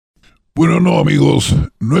Bueno, no amigos,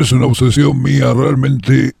 no es una obsesión mía,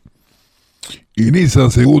 realmente en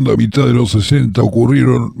esa segunda mitad de los 60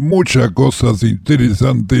 ocurrieron muchas cosas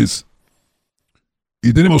interesantes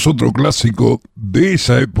y tenemos otro clásico de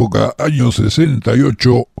esa época, año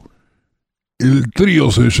 68. El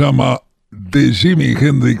trío se llama The Jimi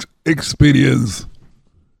Hendrix Experience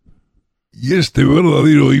y este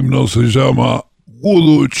verdadero himno se llama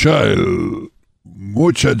Voodoo Child,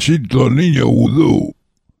 muchachito niño voodoo.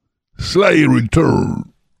 Slight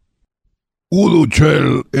Return. Voodoo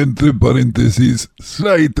Child, entre paréntesis,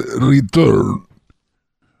 Slight Return.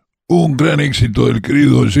 Un gran éxito del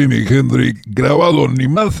querido Jimi Hendrix, grabado ni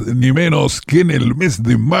más ni menos que en el mes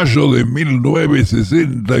de mayo de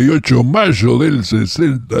 1968. Mayo del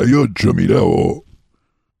 68, mirá vos.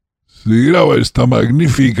 Se graba esta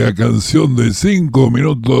magnífica canción de 5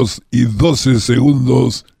 minutos y 12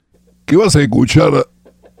 segundos que vas a escuchar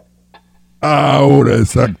ahora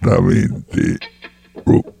exactamente.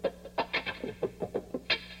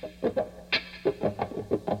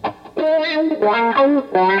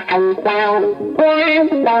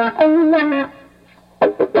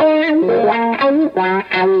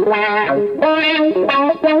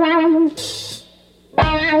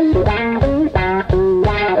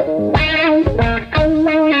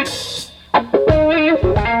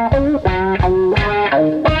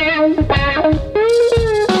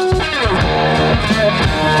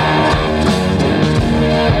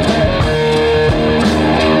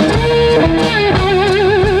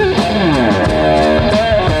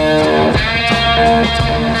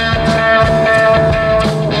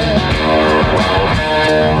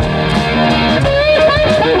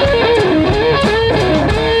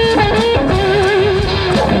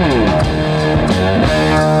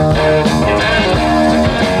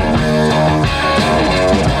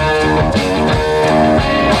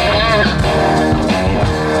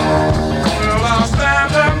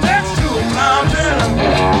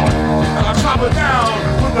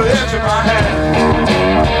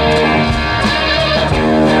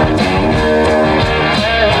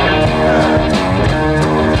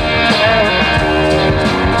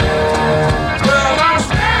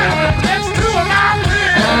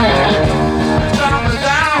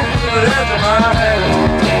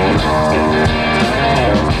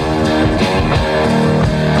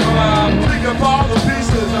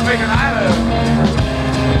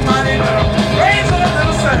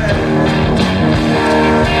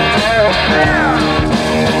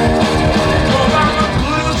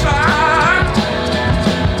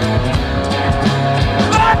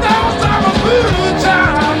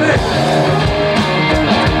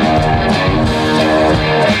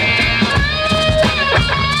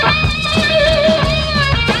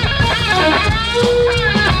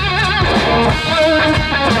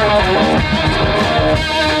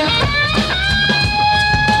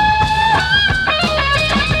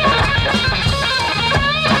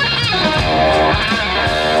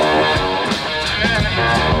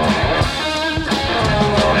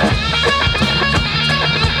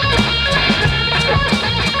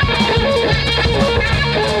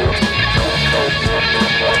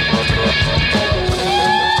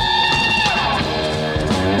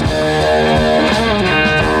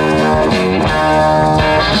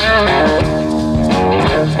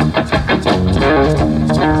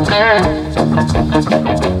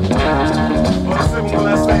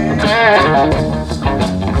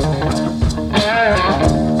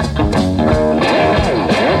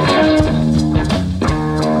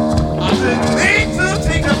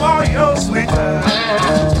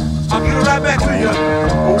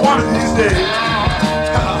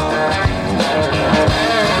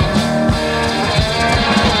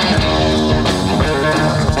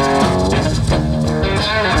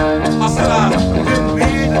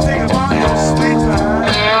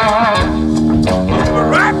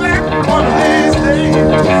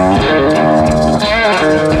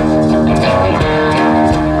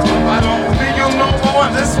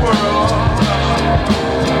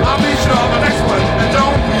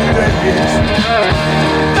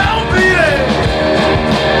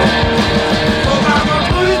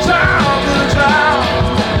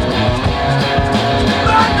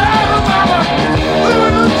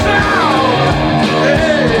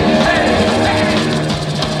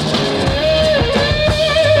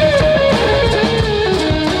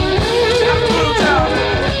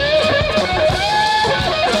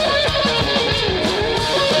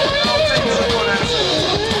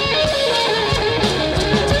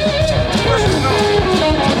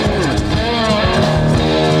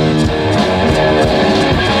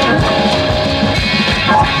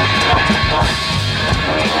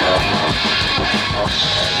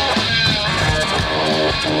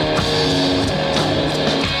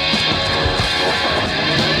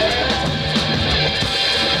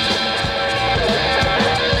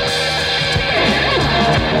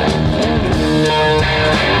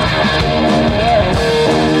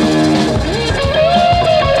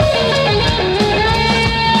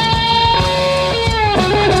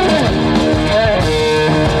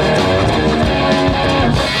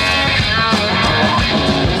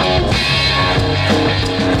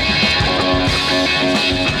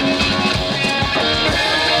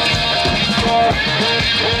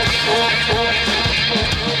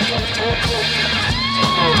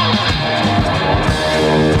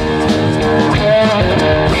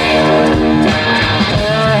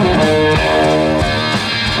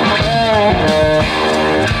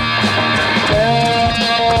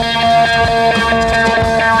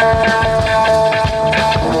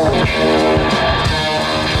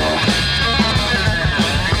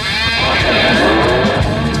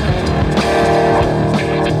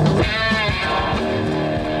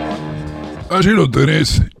 Allí lo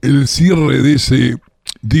tenés, el cierre de ese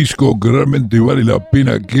disco que realmente vale la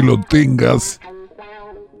pena que lo tengas,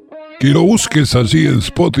 que lo busques allí en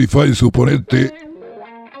Spotify, suponete,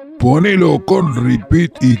 ponelo con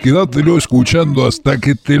repeat y quédatelo escuchando hasta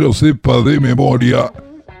que te lo sepa de memoria.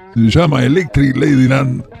 Se llama Electric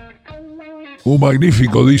Ladyland, un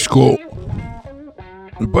magnífico disco.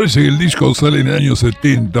 Me parece que el disco sale en el año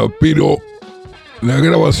 70, pero la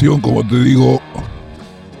grabación, como te digo,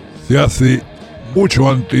 se hace mucho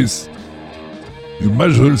antes, en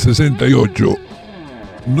mayo del 68.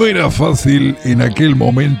 No era fácil en aquel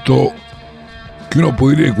momento que uno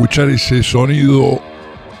pudiera escuchar ese sonido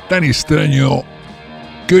tan extraño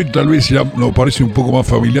que hoy tal vez ya nos parece un poco más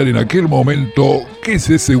familiar. En aquel momento, ¿qué es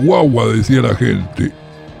ese guagua?, decía la gente.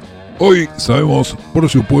 Hoy sabemos, por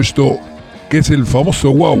supuesto, que es el famoso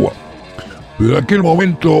guagua, pero en aquel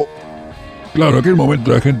momento, claro, en aquel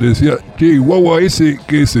momento la gente decía, ¿qué guagua ese?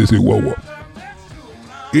 ¿Qué es ese guagua?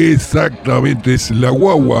 Exactamente, es la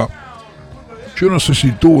guagua. Yo no sé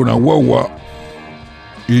si tuvo una guagua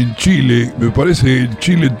en Chile, me parece que en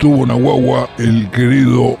Chile tuvo una guagua el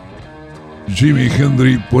querido Jimi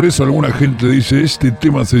Hendrix. Por eso alguna gente dice, este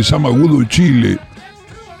tema se llama Voodoo Chile,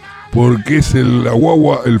 porque es la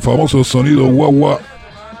guagua, el famoso sonido guagua,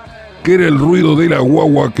 que era el ruido de la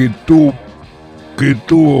guagua que tuvo.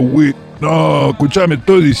 No, escuchame,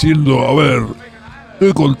 estoy diciendo, a ver,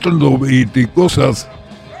 estoy contando cosas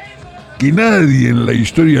que nadie en la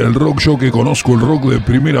historia del rock, yo que conozco el rock de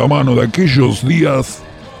primera mano, de aquellos días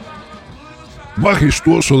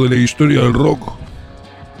majestuosos de la historia del rock,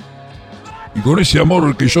 y con ese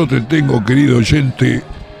amor que yo te tengo, querido oyente,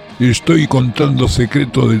 estoy contando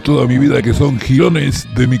secretos de toda mi vida que son girones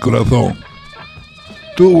de mi corazón.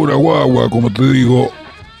 Tuvo una guagua, como te digo,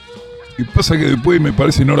 y pasa que después me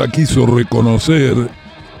parece no la quiso reconocer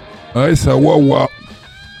a esa guagua.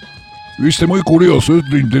 Viste, muy curioso, es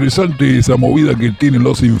lo interesante esa movida que tienen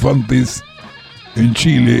los infantes en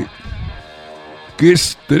Chile, que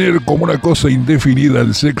es tener como una cosa indefinida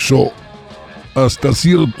el sexo hasta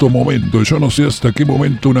cierto momento. Yo no sé hasta qué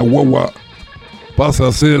momento una guagua pasa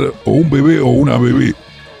a ser o un bebé o una bebé,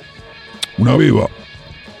 una beba.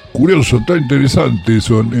 Curioso, está interesante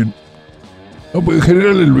eso. No, pues en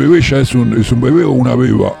general el bebé ya es un bebé o una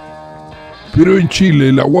beba, pero en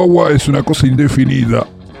Chile la guagua es una cosa indefinida.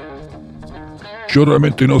 Yo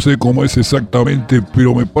realmente no sé cómo es exactamente,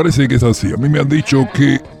 pero me parece que es así. A mí me han dicho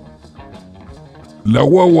que la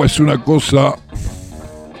guagua es una cosa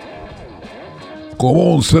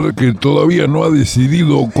como un ser que todavía no ha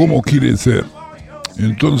decidido cómo quiere ser.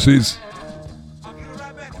 Entonces,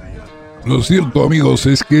 lo cierto, amigos,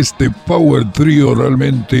 es que este Power Trio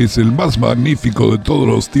realmente es el más magnífico de todos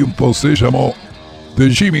los tiempos. Se llamó The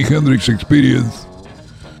Jimi Hendrix Experience.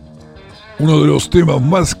 Uno de los temas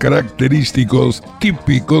más característicos,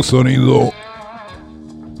 típico sonido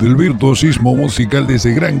del virtuosismo musical de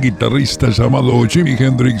ese gran guitarrista llamado Jimi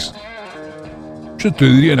Hendrix. Yo te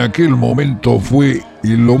diría en aquel momento fue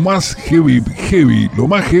lo más heavy, lo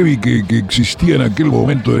más heavy que existía en aquel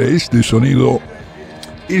momento era este sonido,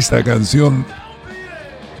 esta canción,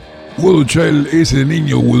 Voodoo Child, ese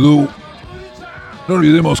niño voodoo. No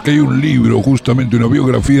olvidemos que hay un libro, justamente una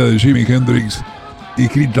biografía de Jimi Hendrix,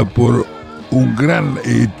 escrita por un gran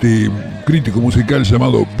crítico musical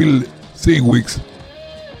llamado Bill Sienkiewicz.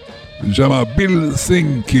 Se llama Bill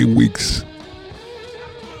Sienkiewicz.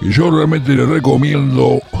 Y yo realmente le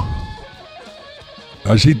recomiendo.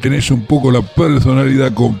 Allí tenés un poco la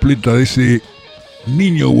personalidad completa de ese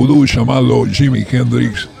niño vudú llamado Jimi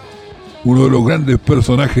Hendrix, uno de los grandes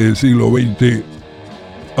personajes del siglo XX.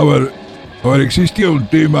 A ver, existía un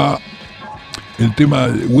tema el tema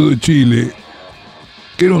Voodoo Chile,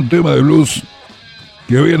 que era un tema de blues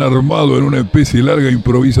que habían armado en una especie de larga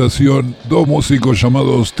improvisación dos músicos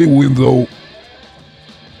llamados Steve Winwood,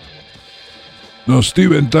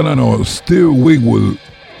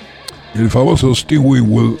 el famoso Steve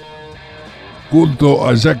Winwood, junto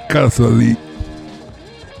a Jack Cassidy,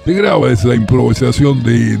 que graba esa improvisación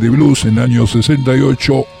de blues en el año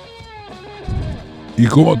 68. Y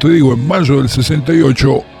como te digo, en mayo del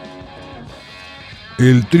 68,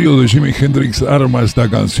 el trío de Jimi Hendrix arma esta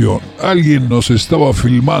canción. Alguien nos estaba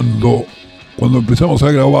filmando cuando empezamos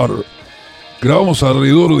a grabar. Grabamos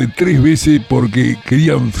alrededor de 3 veces porque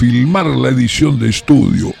querían filmar la edición de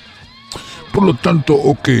estudio. Por lo tanto,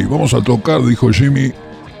 ok, vamos a tocar, dijo Jimi.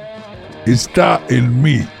 Está en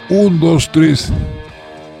mi. 1, 2, 3.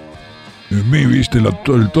 En mi, viste,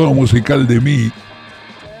 el tono musical de mi.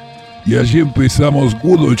 Y allí empezamos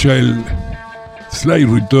Voodoo Child, Sly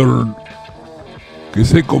Return, que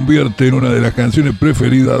se convierte en una de las canciones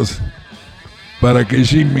preferidas para que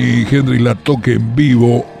Jimi Hendrix la toque en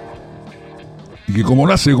vivo, y que como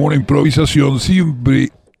nace como una improvisación, siempre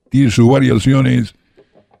tiene sus variaciones.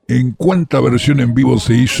 En cuánta versión en vivo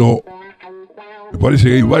se hizo, me parece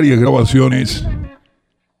que hay varias grabaciones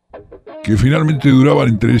que finalmente duraban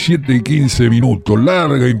entre 7 y 15 minutos,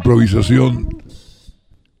 larga improvisación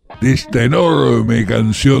de esta enorme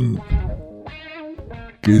canción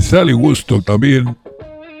que sale en Woodstock también.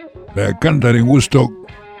 La cantan en Woodstock,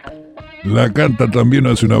 la canta también,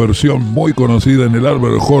 hace una versión muy conocida en el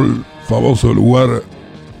Albert Hall, famoso lugar,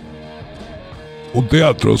 un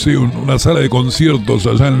teatro, sí, una sala de conciertos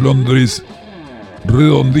allá en Londres,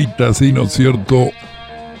 redondita, sí, ¿no es cierto?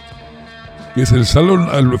 Que es el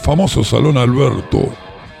famoso Salón Alberto,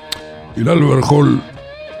 el Albert Hall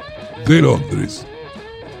de Londres.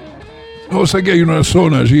 No, o sea que hay una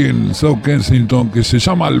zona allí en South Kensington que se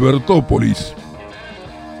llama Albertópolis.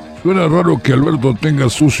 Suena raro que Alberto tenga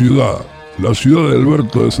su ciudad. La ciudad de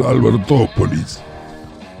Alberto es Albertópolis.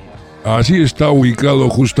 Allí está ubicado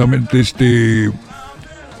justamente este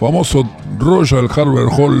famoso Royal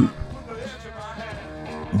Albert Hall,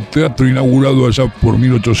 un teatro inaugurado allá por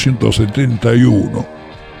 1871.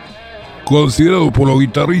 Considerado por los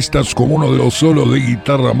guitarristas como uno de los solos de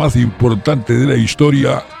guitarra más importantes de la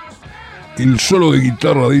historia, el solo de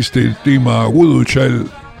guitarra de este tema, Voodoo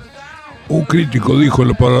Child, un crítico dijo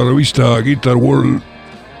para la revista Guitar World,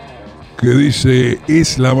 que dice,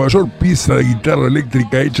 es la mayor pieza de guitarra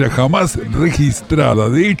eléctrica hecha jamás registrada.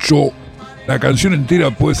 De hecho, la canción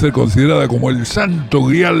entera puede ser considerada como el santo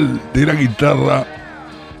grial de la guitarra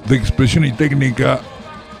de expresión y técnica.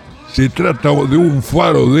 Se trata de un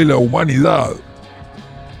faro de la humanidad.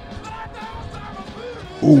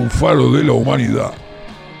 Un faro de la humanidad.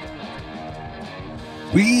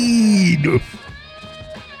 ¡Vino!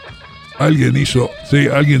 Alguien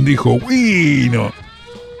dijo ¡vino!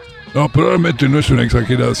 No, probablemente no es una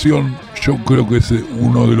exageración. Yo creo que es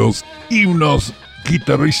uno de los himnos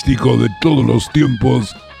guitarrísticos de todos los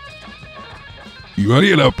tiempos. Y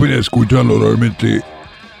valía la pena escucharlo realmente.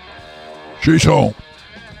 Jason.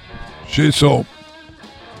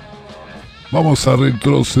 Vamos a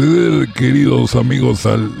retroceder, queridos amigos,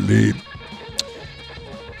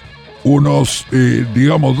 unos,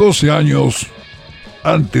 12 años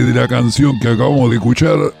antes de la canción que acabamos de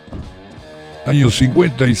escuchar, año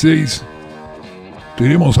 56,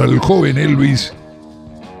 tenemos al joven Elvis,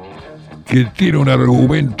 que tiene un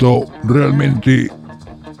argumento realmente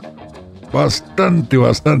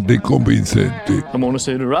bastante convincente. I'm gonna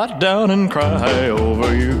sit right down and cry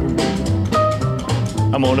over you.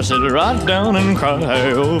 I'm gonna sit right down and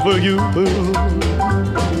cry over you.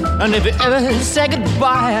 And if you ever say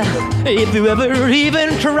goodbye, if you ever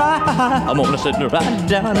even try, I'm gonna sit right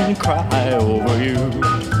down and cry over you.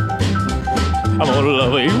 I'm gonna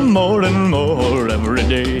love you more and more every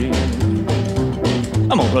day.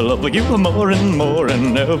 I'm gonna love you more and more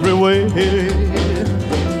in every way.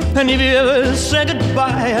 And if you ever say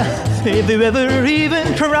goodbye, if you ever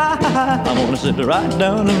even try, I'm gonna sit right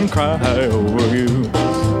down and cry over you.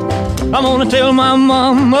 I'm gonna tell my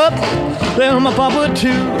mama, tell my papa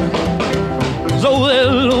too, so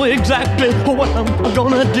they'll know exactly what I'm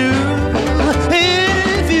gonna do.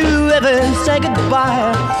 If you ever say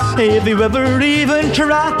goodbye, if you ever even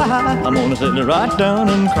try, I'm gonna sit right down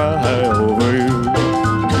and cry over you.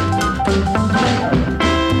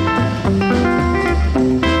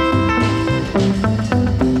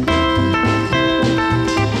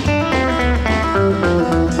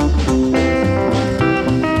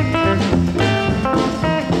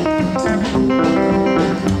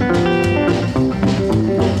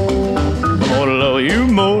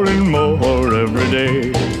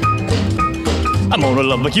 I'm gonna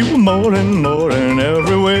love you more and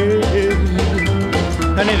every way.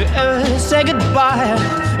 And if you ever say goodbye,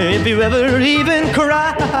 if you ever even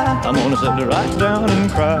cry, I'm gonna sit right down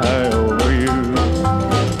and cry over you.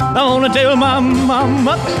 I wanna tell my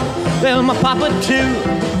mama, tell my papa too.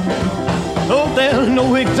 Oh, they'll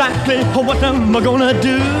know exactly what I'm gonna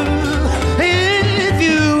do. If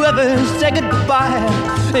you ever say goodbye,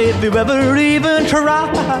 if you ever even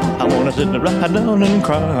try, I wanna sit right down and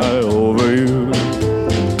cry over you.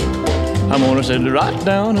 I'm gonna sit right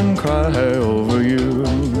down and cry over you.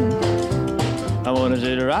 I wanna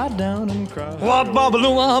sit right down and cry. Wop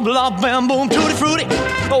bobble wop lop bam boom tutti frutti,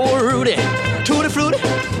 oh Rudy, tutti frutti,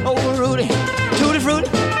 oh Rudy, tutti frutti,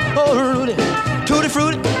 oh Rudy, tutti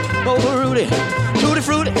frutti, oh Rudy, tutti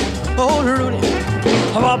frutti, oh Rudy.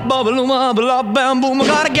 Wop bobble wop lop bam boom. I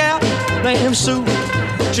got a gal named Sue.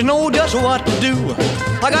 She knows just what to do.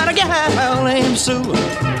 I got a gal named Sue.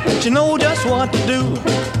 She knows just what to do.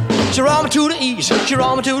 She roll me to the east, she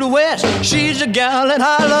roll me to the west. She's the gal that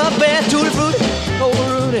I love best. Tutti frutti, oh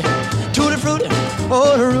Rudy, tutti frutti,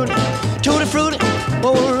 oh Rudy, tutti frutti,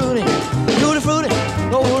 oh Rudy, tutti frutti,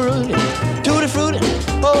 oh Rudy, tutti frutti,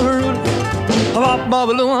 oh Rudy. Bop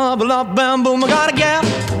bobble bop bam boom. I got a gal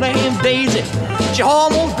named Daisy. She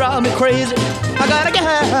almost drives me crazy. I got a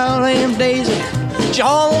gal named Daisy. She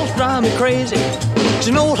almost drives me crazy.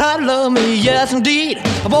 She knows how to love me, yes indeed.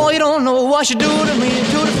 Boy, you don't know what she do to me.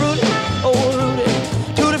 Tutti frutti, oh Rudy,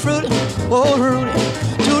 tutti frutti, oh Rudy,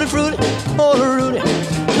 tutti frutti, oh Rudy,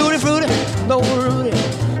 tutti frutti, oh Rudy,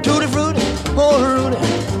 tutti frutti, oh Rudy.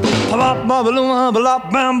 Bop bobble bop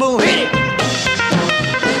bam boom. Hit it.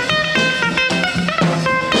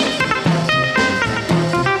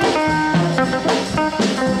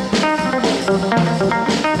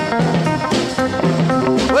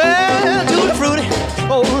 Well, tutti frutti,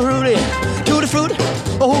 oh Rudy, tutti frutti,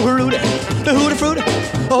 oh Rudy, the hooty fruity,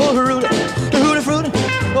 oh Rudy, the hooty fruity,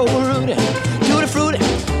 oh Rudy, tutti frutti,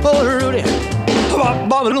 oh Rudy. Bop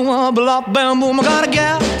bobble bop bam boom. I got a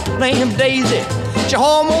gal named Daisy. She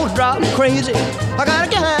almost drives me crazy. I got a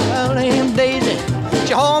gal named Daisy.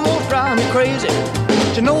 She almost drives me crazy.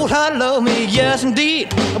 She knows how to love me, yes indeed.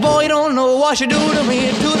 Boy, you don't know what she do to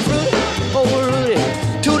me. Tutti frutti, oh Rudy,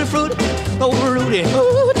 tutti frutti, oh Rudy,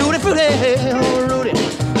 oh tutti frutti, oh Rudy,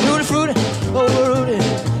 tutti frutti, oh Rudy,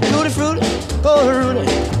 tutti frutti, oh Rudy.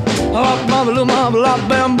 Bop bobble bop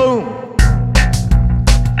bam boom.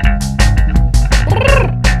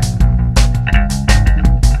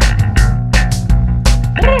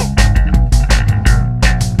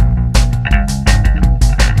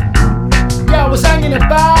 Yeah, I was hanging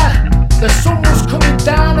about. The sun was coming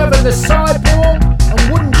down over the sidewalk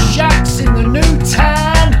and wooden shacks in the new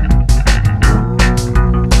town.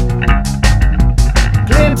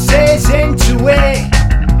 Glimpses into it.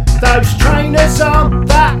 Those trainers on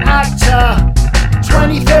that actor.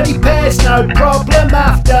 20, 30 pairs, no problem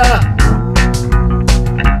after.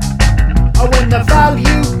 Oh, when the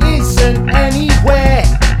value isn't anywhere,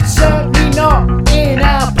 certainly not in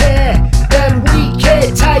our pair, then we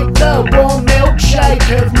can't take the warm milkshake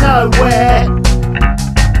of nowhere.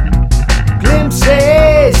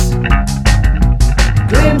 Glimpses,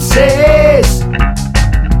 glimpses,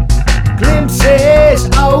 glimpses,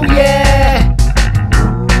 oh yeah.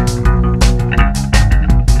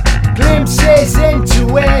 Glimpses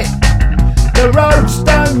into it. The roads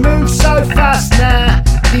don't move so fast now.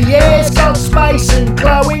 The air's got space and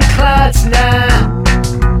glowing clouds now.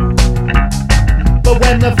 But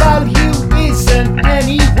when the value isn't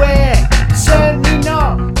anywhere, certainly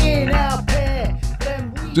not in our pair,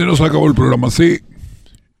 then we... Se nos acabó el programa, sí.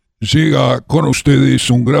 Llega con ustedes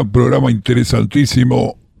un gran programa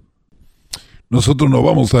interesantísimo. Nosotros nos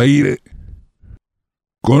vamos a ir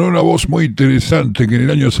con una voz muy interesante que en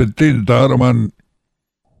el año 70 arman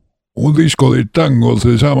un disco de tango,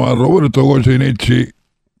 se llama Roberto Goyeneche,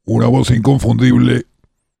 una voz inconfundible.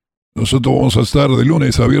 Nosotros vamos a estar de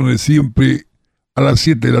lunes a viernes siempre a las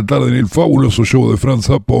 7 de la tarde en el fabuloso show de Fran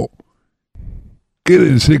Zappo.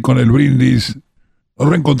 Quédense con el brindis. Nos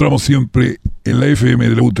reencontramos siempre en la FM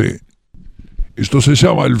de la UT. Esto se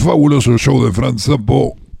llama el fabuloso show de Fran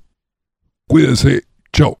Zappo. Cuídense.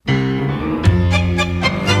 Chao.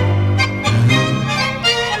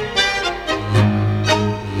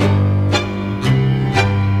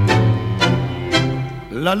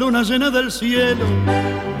 La luna llena del cielo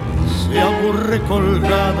se aburre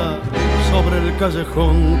colgada sobre el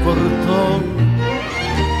callejón cortón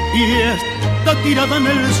y está tirada en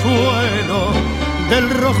el suelo del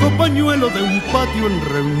rojo pañuelo de un patio en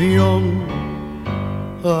reunión.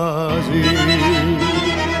 Allí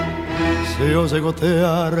se oye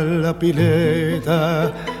gotear la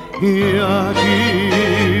pileta y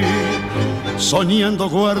aquí, soñando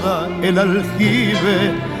guarda el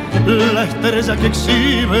aljibe, la estrella que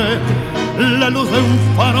exhibe la luz de un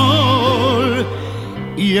farol,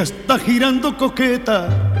 y está girando coqueta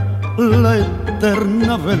la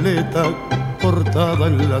eterna veleta cortada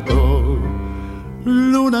en latón.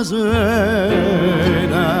 Luna llena,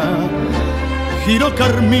 giró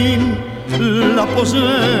carmín la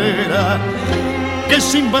pollera, que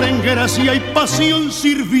sin berengueras y hay pasión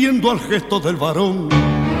sirviendo al gesto del varón.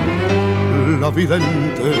 La vida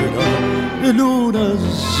entera de luna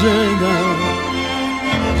llena,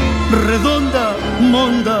 redonda,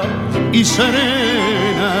 monda y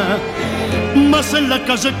serena, mas en la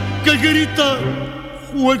calle que grita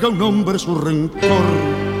juega un hombre su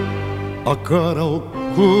rencor a cara o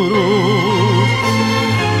cruz,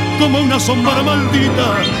 como una sombra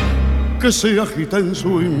maldita que se agita en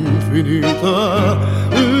su infinita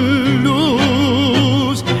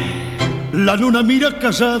luz. La luna mira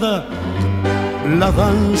callada la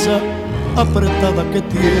danza apretada que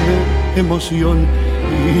tiene emoción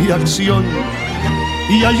y acción,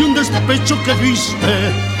 y hay un despecho que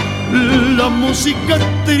viste la música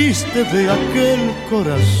triste de aquel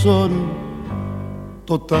corazón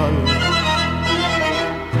total,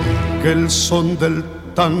 que el son del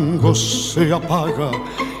tango se apaga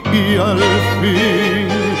y al fin,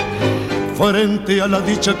 frente a la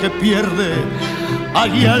dicha que pierde,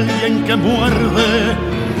 hay alguien que muerde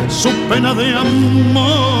su pena de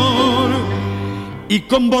amor, y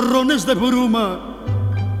con borrones de bruma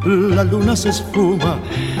la luna se esfuma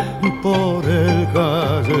por el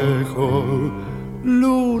callejón.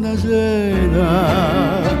 Luna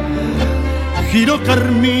llena, giró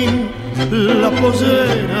carmín la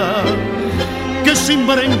pollera, que sin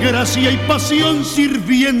berengueras y hay pasión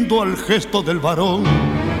sirviendo al gesto del varón.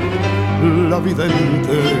 La vida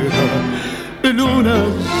entera, luna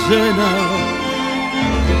llena,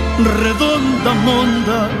 redonda,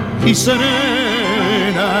 monda y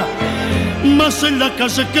serena, mas en la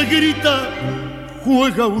calle que grita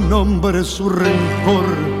juega un hombre su rencor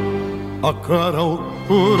a cara o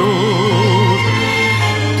cruz,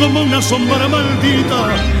 como una sombra maldita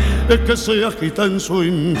que se agita en su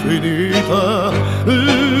infinita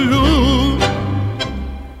luz.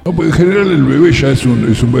 No, pues en general el bebé ya es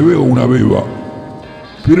un bebé o una beba,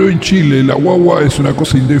 pero en Chile la guagua es una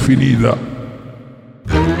cosa indefinida.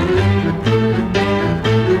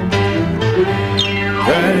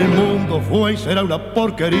 El mundo fue y será una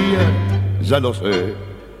porquería, ya lo sé,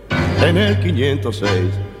 en el 506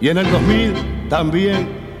 y en el 2000 también,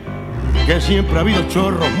 que siempre ha habido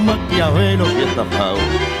chorros, maquiavelos y estafados,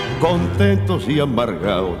 contentos y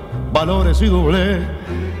amargados, valores y doblez,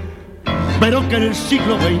 pero que en el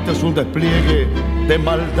siglo XX es un despliegue de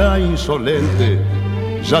maldad insolente,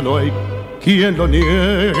 ya no hay quien lo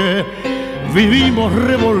niegue. Vivimos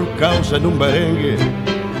revolcados en un merengue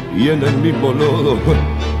y en el mismo lodo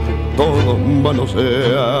todos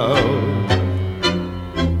manoseados.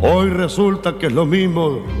 Hoy resulta que es lo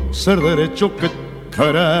mismo ser derecho que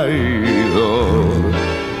traidor,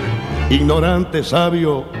 ignorante,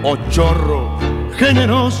 sabio o chorro,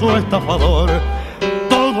 generoso, estafador,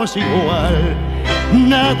 todo es igual,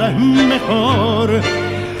 nada es mejor.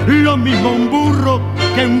 Lo mismo un burro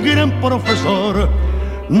que un gran profesor,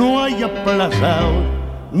 no hay aplazado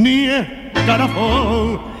ni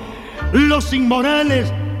escarafón. Los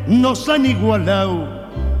inmorales nos han igualado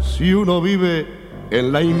si uno vive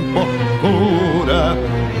en la impostura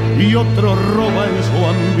y otro roba en su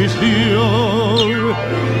ambición.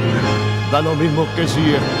 Da lo mismo que si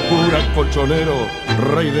es cura, colchonero,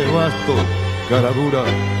 rey de bastos, cara dura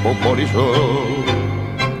o polizón.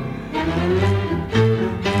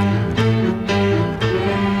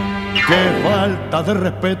 Qué falta de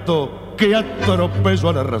respeto, qué atropello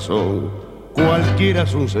a la razón. Cualquiera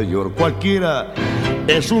es un señor, cualquiera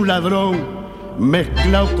es un ladrón,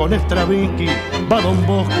 mezclado con Stravinsky, va Don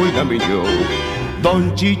Bosco y Gamillón,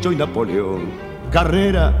 Don Chicho y Napoleón,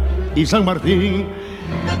 Carrera y San Martín,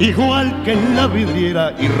 igual que en la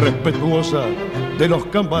vidriera irrespetuosa de los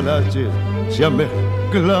cambalaches se ha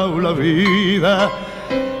mezclado la vida,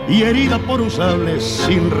 y herida por un sable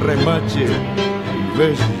sin remache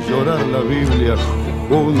ves llorar la Biblia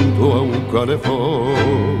junto a un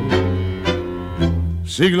calefón.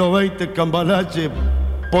 Siglo XX, cambalache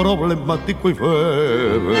problemático y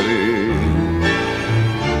febril.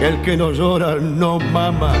 El que no llora no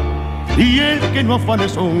mama y el que no afana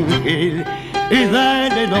es un gil. Y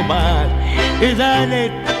dale nomás, y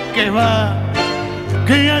dale que va,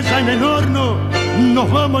 que allá en el horno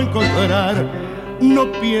nos vamos a encontrar.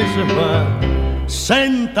 No pienses más,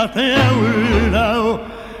 séntate a un lado,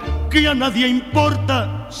 que a nadie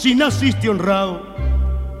importa si naciste honrado.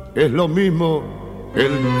 Es lo mismo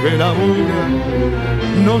el que labura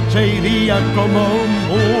noche y día como un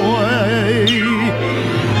buey,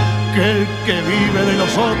 que el que vive de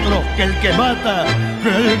los otros, que el que mata, que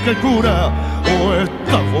el que cura o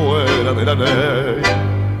está fuera de la ley.